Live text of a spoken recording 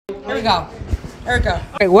we go. Erica.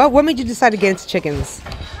 Okay, what made you decide to get into chickens?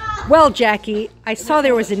 Well, Jackie, I saw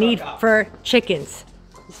there was a need for chickens.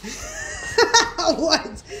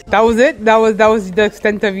 What? That was it? That was the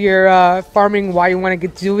extent of your farming, why you want to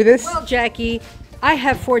get to do with this? Well, Jackie, I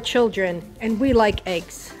have 4 children, and we like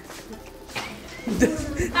eggs.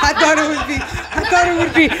 I thought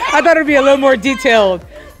it would be a little more detailed.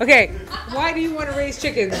 Okay, why do you want to raise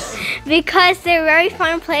chickens? Because they're very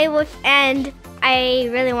fun to play with, and I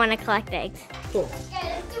really want to collect eggs. Cool.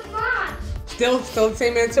 Still the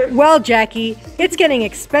same answer? Well, Jackie, it's getting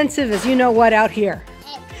expensive as you know what out here.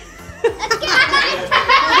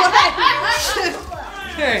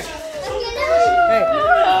 Hey.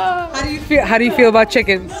 How do you feel about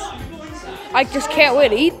chickens? I just can't wait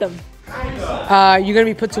to eat them. You're gonna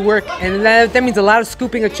be put to work, and that means a lot of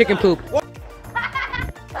scooping of chicken poop.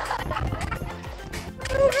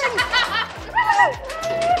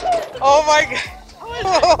 Oh my God!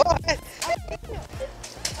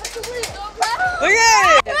 Look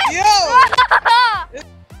at it, yo!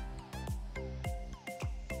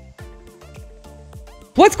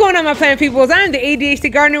 What's going on, my plant peoples? I'm the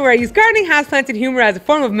ADHD gardener, where I use gardening, houseplants, and humor as a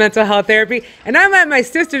form of mental health therapy. And I'm at my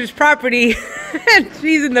sister's property, and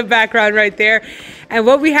she's in the background right there. And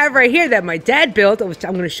what we have right here that my dad built, which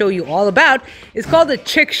I'm going to show you all about, is called a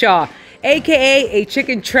Chickshaw, aka a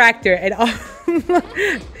chicken tractor. And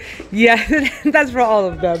yeah, that's for all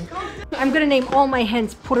of them. I'm gonna name all my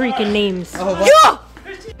hens Puerto Rican names. Oh, what?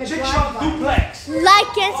 Chickshaw duplex.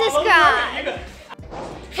 Like and subscribe.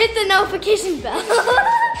 Hit the notification bell.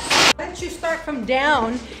 Why don't you start from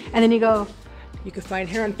down, and then you go, you can find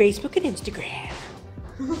her on Facebook and Instagram.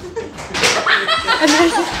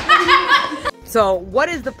 So, what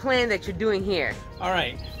is the plan that you're doing here? All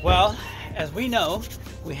right. Well, as we know,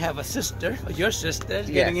 we have a sister, your sister,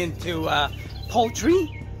 getting into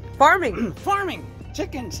poultry, Farming. farming,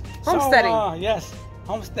 chickens, Homesteading. So, yes,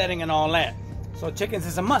 homesteading and all that. So chickens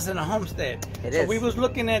is a must in a homestead. It so is. we was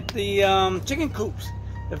looking at the chicken coops.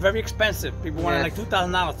 They're very expensive. People wanted like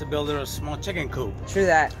 $2,000 to build a small chicken coop. True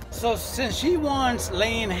that. So since she wants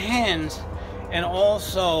laying hens and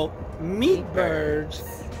also meat birds,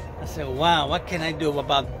 I said, wow, what can I do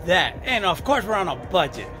about that? And of course, we're on a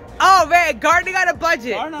budget. Oh man, gardening on a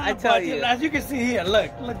budget. I tell you. As you can see here,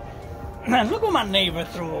 look. Look what my neighbor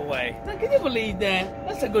threw away. Now, can you believe that?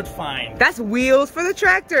 That's a good find. That's wheels for the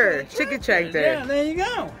tractor. Chicken tractor. Yeah, there you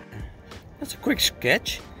go. That's a quick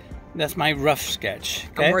sketch. That's my rough sketch.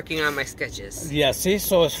 Okay? I'm working on my sketches. Yeah, see,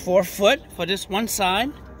 so it's 4 foot for this one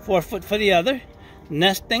side, 4 foot for the other.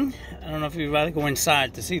 Nesting. I don't know if you'd rather go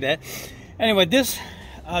inside to see that. Anyway, this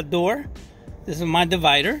door, this is my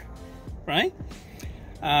divider, right?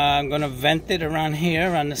 I'm gonna vent it around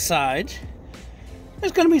here on the side.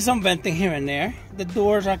 There's gonna be some venting here and there. The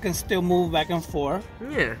doors I can still move back and forth.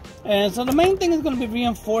 Yeah. And so the main thing is gonna be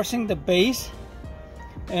reinforcing the base,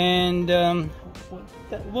 and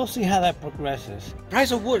we'll see how that progresses.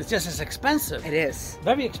 Price of wood is just as expensive. It is.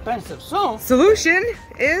 Very expensive. So Solution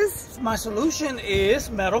is? my solution is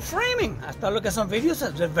metal framing. I started looking at some videos.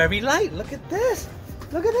 They're very light. Look at this.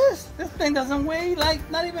 Look at this. This thing doesn't weigh like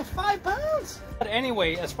not even 5 pounds. But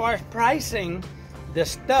anyway, as far as pricing, the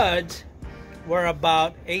studs were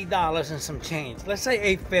about $8 and some change. Let's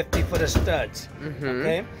say $8.50 for the studs.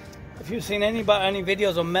 Okay. If you've seen any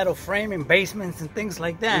videos of metal framing basements and things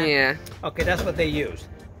like that, Yeah. okay, that's what they use.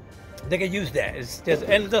 They can use that. It's just,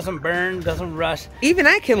 and it doesn't burn, doesn't rust. Even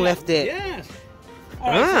I can lift it. Yes.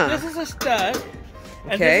 All right. So this is a stud,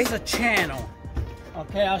 and this is a channel.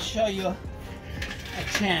 Okay, I'll show you a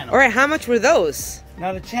channel. All right, how much were those?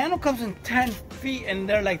 Now the channel comes in 10 feet, and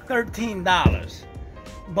they're like $13.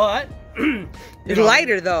 But It's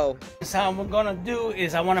lighter though. so what I'm gonna do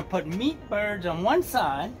is I want to put meat birds on one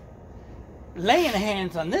side, laying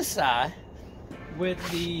hens on this side, with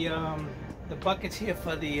the buckets here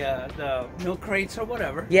for the milk crates or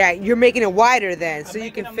whatever. Yeah, you're making it wider then, so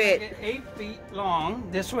you can I'm fit. making it 8 feet long.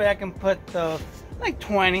 This way I can put like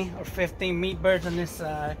 20 or 15 meat birds on this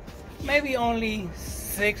side. Maybe only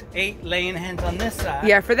 6, 8 laying hens on this side.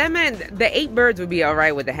 Yeah, for that man, the 8 birds would be all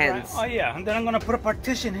right with the hens. Right. Oh yeah, and then I'm gonna put a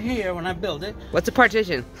partition here when I build it. What's a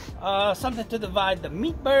partition? Something to divide the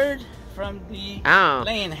meat bird from the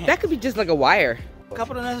laying hen. That could be just like a wire. A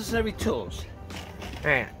couple of necessary tools. All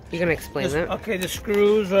right, you're gonna explain that. Okay, the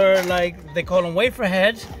screws are like, they call them wafer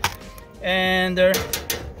heads, and they're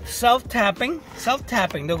self-tapping.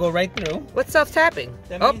 Self-tapping, they'll go right through. What's self-tapping?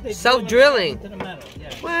 That Oh, means they self-drilling. drill into the metal.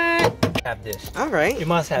 Yeah. What? Have this. All right. You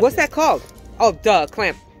must have What's this. that called? Oh, duh,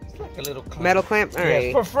 clamp. It's like a little clamp. Metal clamp? All right.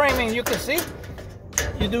 Yes, for framing, you can see.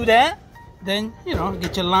 You do that, then, you know,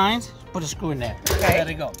 get your lines, put a screw in there. Okay. There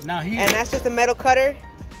they go. Now here. And that's just a metal cutter?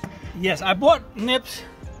 Yes, I bought nips,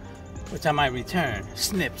 which I might return.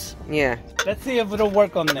 Snips. Yeah. Let's see if it'll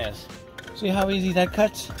work on this. See how easy that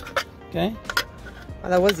cuts? Okay. Oh,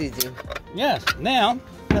 that was easy. Yes. Now,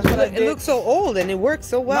 that's what I did. It looks so old and it works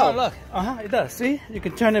so well. No, look. It does. See? You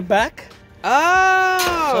can turn it back.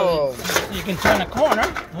 Oh. So you can turn a corner.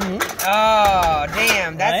 Oh,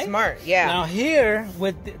 damn. That's Right? smart. Yeah. Now here,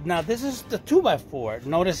 now this is the 2x4.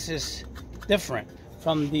 Notice it's different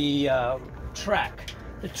from the track.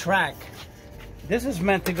 The track. This is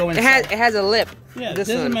meant to go inside. It has a lip. Yeah, this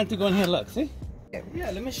is meant to go in here. Look, see?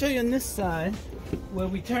 Yeah, let me show you on this side where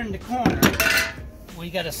we turn the corner. Where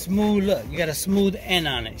you got a smooth look. You got a smooth end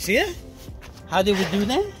on it. See it? How did we do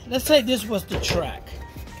that? Let's say this was the track.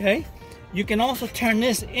 Okay? You can also turn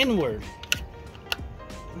this inward.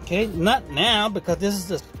 Okay? Not now because this is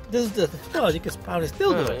the well, you can probably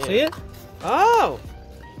still do it. Yeah. See it? Oh.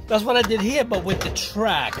 That's what I did here, but with the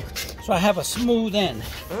track. So I have a smooth end.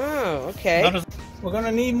 Oh, okay. We're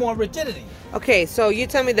gonna need more rigidity. Okay, so you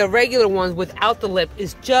tell me the regular ones without the lip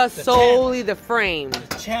is just solely the frame.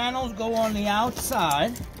 The channels go on the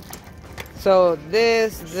outside. So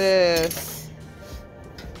this.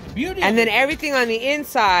 Beauty. And then everything on the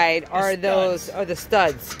inside are the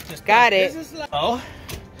studs. Got it. This is like, oh,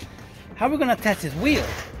 how are we gonna attach this wheel?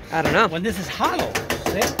 I don't know. When this is hollow,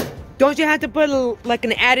 see? Don't you have to put like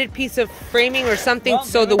an added piece of framing or something Well,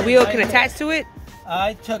 so the wheel can attach to it?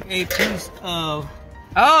 I took a piece of.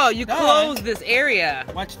 Oh, you Done. close this area.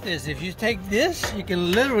 Watch this. If you take this, you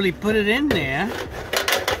can literally put it in there.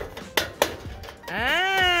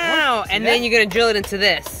 Oh, See and that? then you're gonna drill it into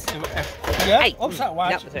this. Yeah. Hey. Oops,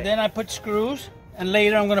 watch. Nope, sorry. Then I put screws, and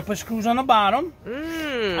later I'm gonna put screws on the bottom.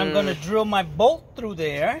 I'm gonna drill my bolt through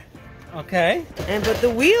there. Okay. And put the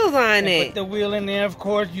wheels on it. Put the wheel in there, of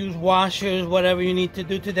course. Use washers, whatever you need to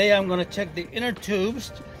do. Today I'm gonna check the inner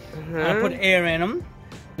tubes. I put air in them.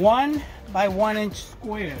 1 by 1 inch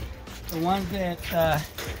square. The ones that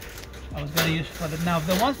I was gonna use for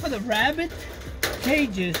the ones for the rabbit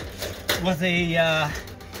cages was a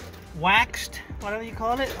waxed, whatever you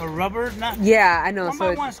call it, or rubber, not. Yeah, I know. 1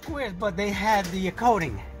 by 1 squares, but they had the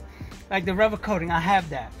coating, like the rubber coating. I have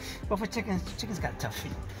that. But for chickens got tough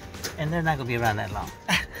feet, and they're not gonna be around that long.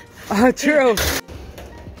 Oh, true.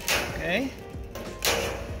 Okay.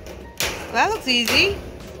 That looks easy.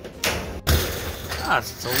 Oh,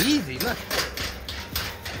 it's so easy. Look.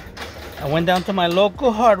 I went down to my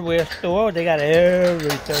local hardware store. They got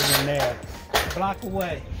everything in there. A block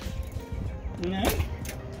away. Okay.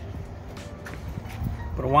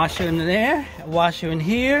 Put a washer in there, a washer in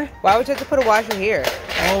here. Why would you have to put a washer here?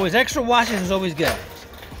 Always, extra washers is always good.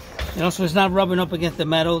 You know, so it's not rubbing up against the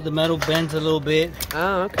metal. The metal bends a little bit.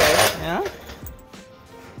 Oh, okay. Yeah.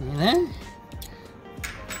 And then,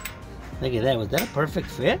 look at that. Was that a perfect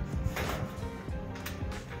fit?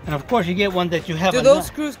 And of course, you get one that you have. Do those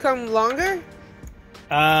screws come longer?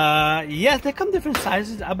 Yes, they come different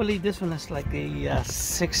sizes. I believe this one is like a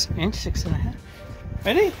 6 inch, 6.5.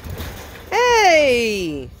 Ready?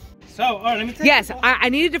 Hey! So, all right, let me take Yes, I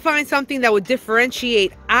needed to find something that would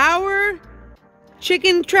differentiate our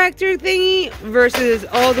chicken tractor thingy versus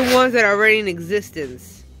all the ones that are already in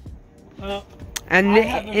existence. Well, And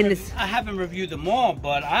I I haven't reviewed them all,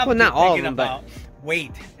 but I've Well, been not all of thinking them, but- about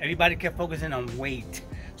weight. Everybody kept focusing on weight.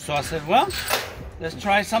 So I said, well, let's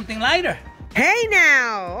try something lighter. Hey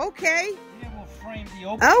now, okay. Here we'll frame the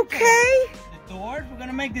opening. Okay. The doors, we're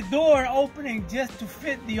gonna make the door opening just to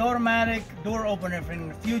fit the automatic door opener for in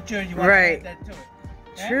the future. You want to add that to it.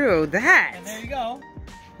 Okay? True, that. And there you go.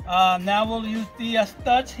 Now we'll use the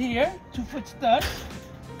studs here, 2-foot studs.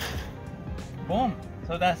 Boom.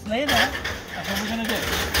 So that's later. That's what we're gonna do.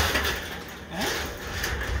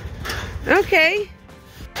 Okay.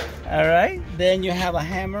 All right. Then you have a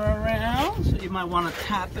hammer around, so you might want to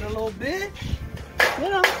tap it a little bit. You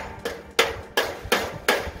know.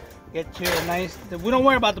 Get your nice. We don't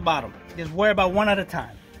worry about the bottom. Just worry about one at a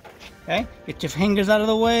time. Okay. Get your fingers out of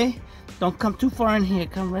the way. Don't come too far in here.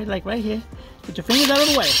 Come right here. Get your fingers out of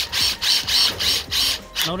the way.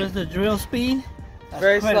 Notice the drill speed. That's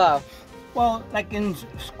Very critical. slow. Well, like in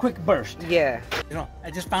quick burst. Yeah. You know,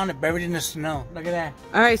 I just found it buried in the snow. Look at that.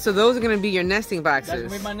 All right, so those are going to be your nesting That's boxes.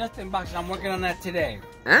 gonna be my nesting box. I'm working on that today.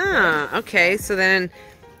 Ah, okay. So then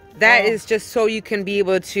that is just so you can be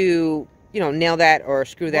able to, you know, nail that or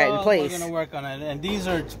screw that in place. We're gonna work on it, and these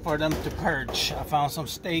are for them to perch. I found some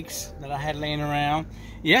stakes that I had laying around.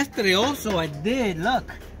 Yesterday also I did, look,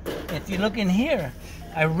 if you look in here,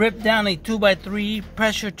 I ripped down a 2x3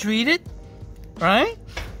 pressure treated, right?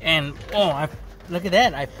 And look at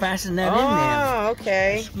that, I fastened that in there. Oh,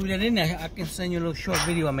 okay. Screw that in there. I can send you a little short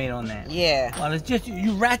video I made on that. Yeah. Well, it's just,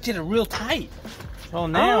 you ratchet it real tight. So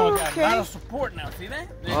now I got a lot of support now. See that?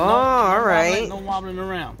 There's all right. No wobbling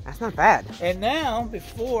around. That's not bad. And now,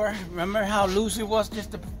 before, remember how loose it was?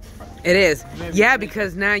 Just to. It is. Yeah,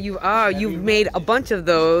 because now you've made a bunch of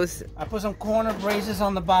those. I put some corner braces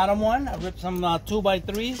on the bottom one. I ripped some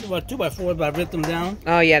 2x3s, well 2x4s, but I ripped them down.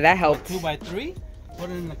 Oh yeah, that helped. 2x3. Put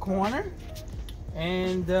it in the corner.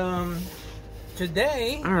 And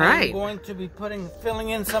today, I'm going to be filling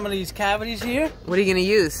in some of these cavities here. What are you gonna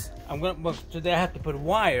use? Today I have to put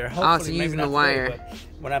wire. Hopefully, oh, so you're using the wire. Today, but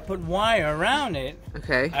when I put wire around it,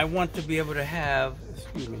 okay, I want to be able to have,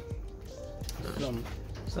 excuse me,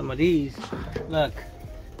 some of these. Look,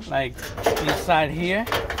 like inside here,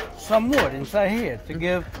 some wood inside here to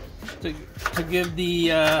give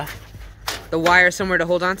the wire somewhere to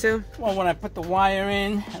hold on to. Well, when I put the wire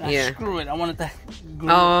in and I screw it, I want it to glue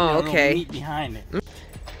okay. meat behind it.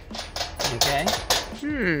 Okay.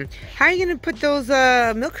 How are you gonna put those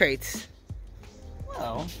milk crates?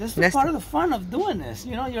 Well, this is part of the fun of doing this.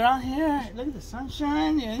 You know, you're out here, look at the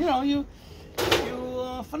sunshine. You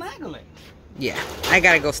finagle it. Yeah, I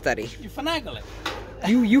gotta go study. You finagle it.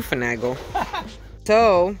 You finagle.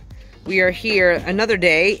 So, we are here another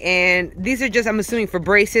day, and these are just, I'm assuming, for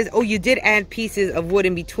braces. Oh, you did add pieces of wood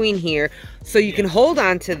in between here, so you can hold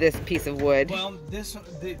on to this piece of wood. Well,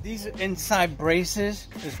 these inside braces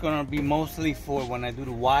is gonna be mostly for when I do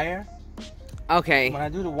the wire. Okay. When I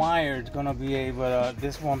do the wire, it's gonna be able to,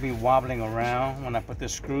 this won't be wobbling around when I put the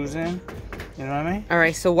screws in. You know what I mean? All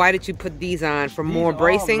right, so why did you put these on? For more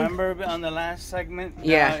bracing? Remember on the last segment?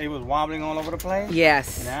 Yeah. It was wobbling all over the place?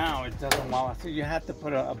 Yes. Now it doesn't wobble. So you have to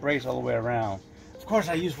put a brace all the way around. Of course,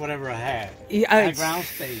 I used whatever I had. Yeah, ground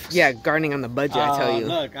stakes. Yeah, gardening on the budget, I tell you.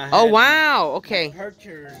 Look, I had oh, wow. Okay.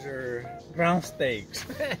 Perchers or ground stakes.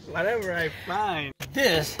 Whatever I find.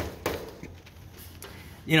 This,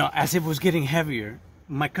 as it was getting heavier,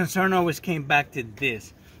 my concern always came back to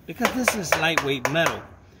this. Because this is lightweight metal.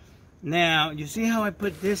 Now, you see how I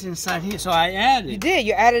put this inside here? So I added. You did.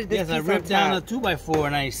 You added this piece I ripped down a 2x4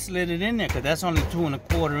 and I slid it in there because that's only 2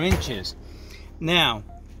 1/4 inches. Now,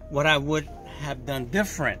 what I would have done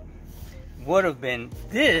different would have been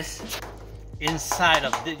this inside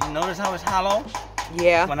of this. You notice how it's hollow?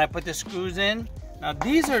 Yeah. When I put the screws in. Now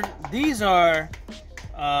these are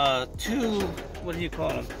 2, what do you call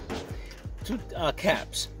them? 2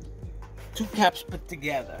 caps. 2 caps put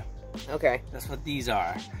together. Okay. That's what these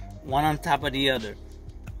are. One on top of the other.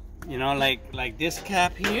 Like this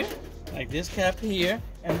cap here, like this cap here,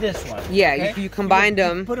 and this one. Yeah, okay? you combined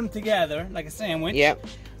them. You put them together like a sandwich. Yep.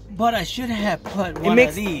 But I should have put one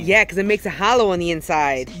of these. Yeah, because it makes it hollow on the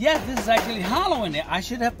inside. Yeah, this is actually hollow in there. I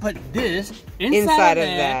should have put this inside of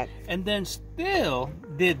that, and then still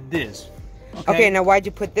did this. Okay, now why'd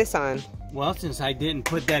you put this on? Well, since I didn't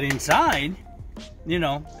put that inside,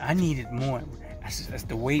 I needed more. As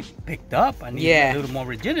the weight picked up, I needed a little more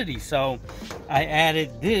rigidity. So I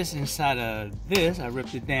added this inside of this. I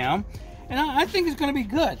ripped it down. And I think it's going to be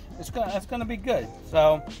good. It's going to be good.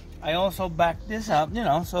 So I also backed this up,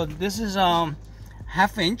 So this is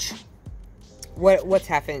 1/2 inch. What's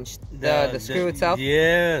 1/2 inch? The screw itself?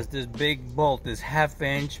 Yes, this big bolt is 1/2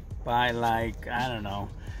 inch by like, I don't know,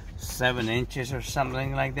 7 inches or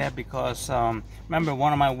something like that. Because remember,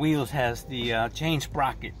 one of my wheels has the chain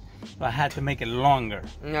sprocket. So I had to make it longer.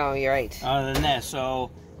 No, you're right. Other than that,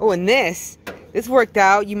 so... Oh, and this worked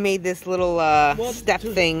out. You made this little step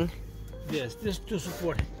thing. This to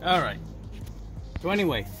support it. All right. So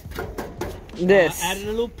anyway. This. I added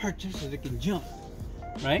a little percher so they can jump.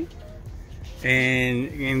 Right?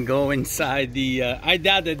 And go inside the... I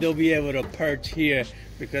doubt that they'll be able to perch here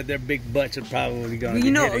because their big butts are probably going to be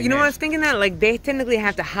You know what I was thinking that? Like, they technically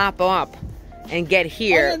have to hop up and get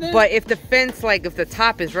here, but if the fence, if the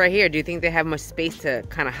top is right here, do you think they have much space to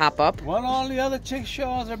kind of hop up? Well, all the other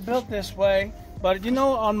Chickshaws are built this way, but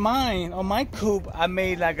on my coop, I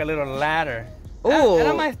made like a little ladder. Oh, and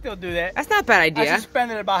I might still do that. That's not a bad idea. I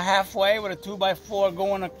suspended it about halfway with a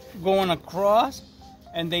 2x4 going across,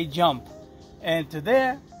 and they jump, and to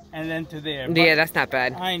there, and then to there. Yeah, that's not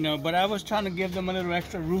bad. I know, but I was trying to give them a little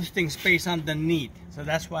extra roosting space underneath, so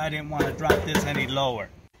that's why I didn't want to drop this any lower.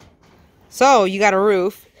 So you got a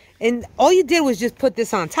roof, and all you did was just put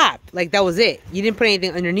this on top. Like, that was it. You didn't put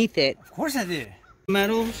anything underneath it. Of course I did.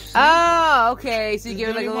 Metals. Oh, okay. So you give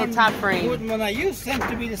it like a little top frame. When I use them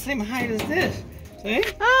to be the same height as this. See?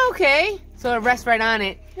 Oh, okay. So it rests right on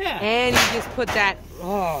it. Yeah. And you just put that.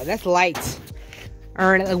 Oh, that's light.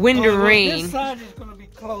 Or like wind or rain. This side is going to be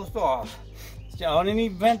closed off. So I only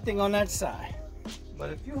need venting on that side.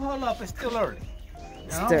 But if you hold up, it's still early.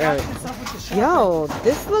 Yo,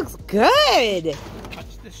 this looks good.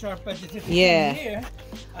 Watch the sharp edges. If you Yeah. come here,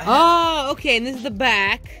 Oh, okay, and this is the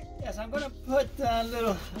back. yes, I'm gonna put a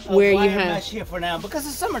little Where you wire have- mesh here for now because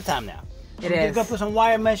it's summertime now. It I'm is. just gonna put some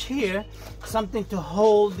wire mesh here, something to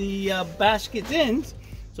hold the baskets in,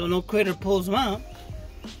 so no critter pulls them out.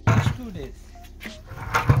 Screw this.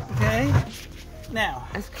 Okay. Now,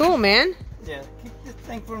 That's cool, man. yeah, keep this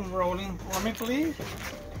thing from rolling for me, please.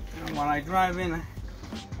 And while I drive in a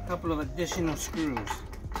couple of additional screws.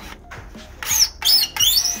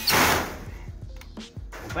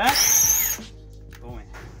 Go back. Go in.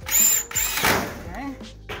 Okay.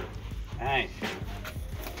 Nice.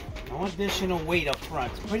 No additional weight up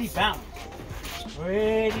front. It's pretty balanced. It's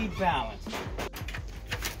pretty balanced.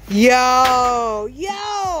 Yo,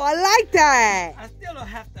 I like that. I still don't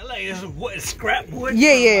have to like this wood, scrap wood.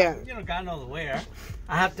 Yeah, yeah. You know, God knows where.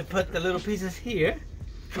 I have to put the little pieces here,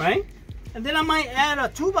 right? And then I might add a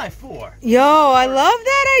 2x4. Yo, I love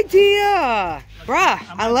that idea. Bruh,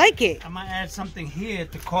 I like it. I might add something here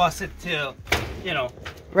to cause it to, you know,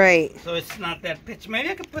 Right. so it's not that pitch. Maybe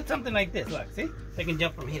I could put something like this. Look, see? They can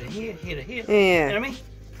jump from here to here, here to here. Yeah. You know what I mean?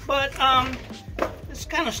 But it's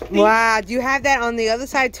kind of steep. Wow, do you have that on the other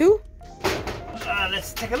side too?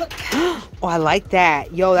 Let's take a look. Oh, I like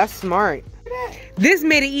that. Yo, that's smart. This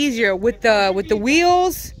made it easier with the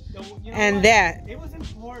wheels You know and what? that. It was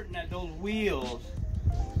important that those wheels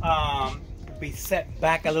be set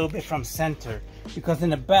back a little bit from center, because in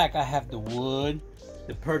the back I have the wood,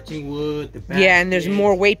 the perching wood, the back. Yeah, and there's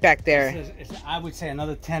more weight back there. It's, I would say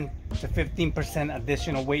another 10 to 15%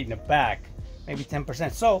 additional weight in the back, maybe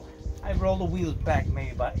 10%. So I roll the wheels back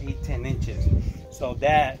maybe about 8-10 inches. So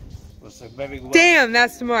that was a very good. Damn,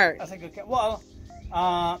 that's smart. That's a good. Well,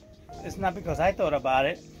 it's not because I thought about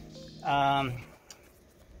it.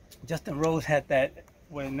 Justin Rose had that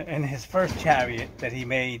when in his first Chariot that he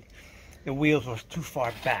made, the wheels was too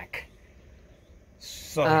far back,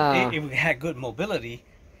 so it had good mobility,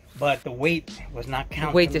 but the weight was not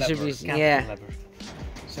counting. Weight distribution, yeah.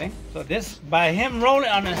 See, so this by him rolling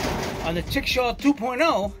on the Chickshaw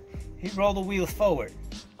 2.0, he rolled the wheels forward.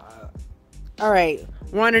 All right,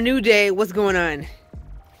 we're on a new day. What's going on?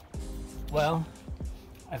 Well,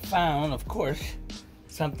 I found, of course,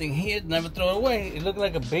 something here. Never throw it away. It looked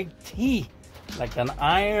like a big T, like an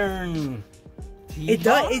iron T. It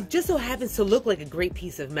does. It just so happens to look like a great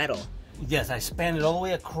piece of metal. Yes, I spanned it all the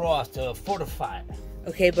way across to fortify it.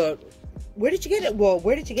 Okay, but where did you get it? Well,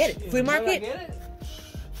 where did you get it? Flea Where did I market? get it?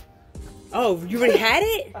 Oh, you already had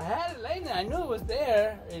it? I had it lately. I knew it was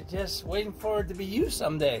there. It's just waiting for it to be used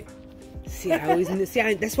someday. See, I always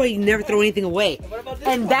that's why you never throw anything away. What about this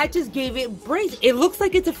And one? that just gave it brains. It looks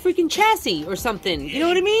like it's a freaking chassis or something. You know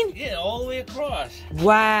what I mean? Yeah, all the way across.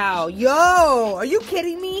 Wow. Yo, are you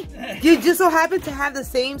kidding me? You just so happen to have the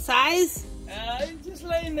same size? It's just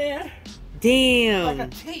laying there. Damn. Like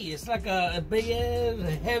a T. It's like a big ass,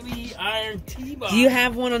 heavy iron T-bar. Do you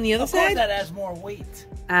have one on the other Of course side? that has more weight.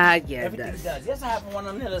 Yeah, it Everything does. does. Yes, I have one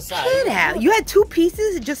on the other side. Could have. You had two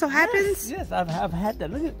pieces. It just so happens. Yes, I've had that.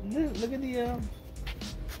 Look at the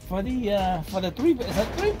for the three. It's a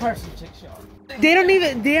 3-person Chickshaw. They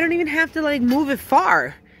don't even have to like move it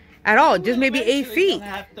far, at all. Just maybe 8 Eventually feet. you'll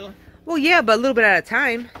have to. Well, yeah, but a little bit at a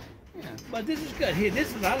time. Yeah, but this is good here. This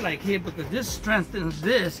is what I like here because this strengthens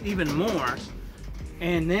this even more.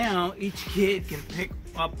 And now each kid can pick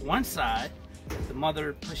up one side. The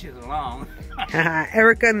mother pushes along.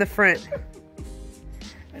 Erica in the front.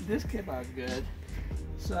 And this came out good.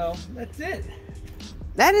 So that's it.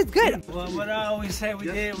 That is good. Well, what I always say we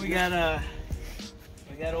did, we got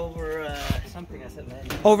over something I said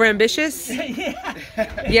last. Over ambitious? Yeah.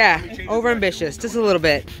 Yeah, over ambitious. Just a little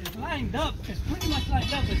bit. It's lined up. It's pretty much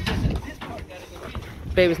lined up. It's just that this part gotta go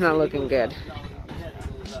in. Baby's not looking good.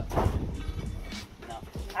 No.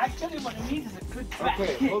 Actually, what it means is a good back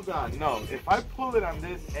Okay, kick. hold on. No, if I pull it on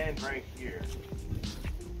this end right here.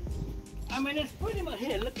 I mean, it's pretty much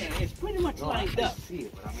here. Look at it. It's pretty much No, I lined can up. see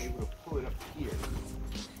it, but I'm able to pull it up here.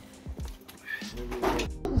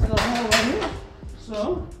 There's a hole right here.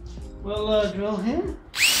 So, we'll drill him.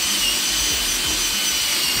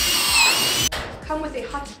 Come with a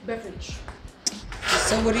hot beverage.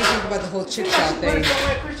 So what do you think about the whole Chickshaw Put it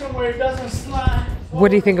somewhere, Christian, where it doesn't slide. What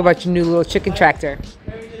do you think about your new little chicken tractor?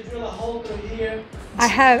 Maybe just drill a hole through here. I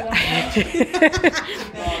have.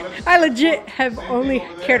 I legit have only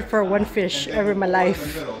cared for one fish ever in my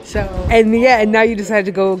life. So And yeah, and now you decided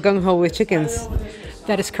to go gung-ho with chickens.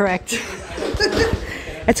 that is correct.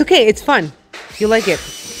 It's okay, it's fun. You like it.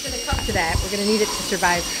 It's gonna come to that. We're gonna need it to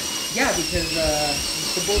survive. Yeah, because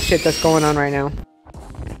the bullshit that's going on right now.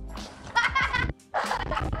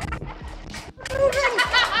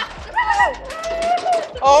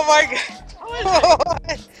 Oh my god.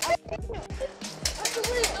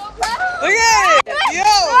 Look at it!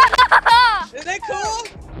 Yo! Isn't that cool?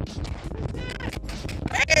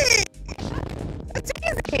 Hey! That's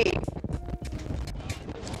easy!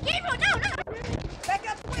 Gabriel, no! Back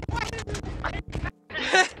up, wait,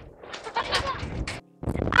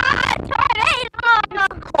 tornado!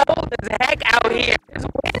 Cold as heck out here. This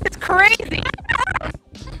wind is crazy.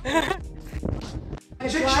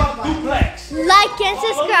 Chickshaw duplex. Like and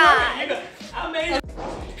subscribe. I made it.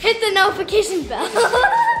 Hit the notification bell.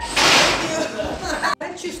 Why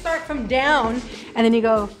don't you start from down and then you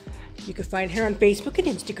go, you can find her on Facebook and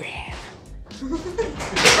Instagram.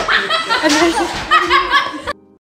 And then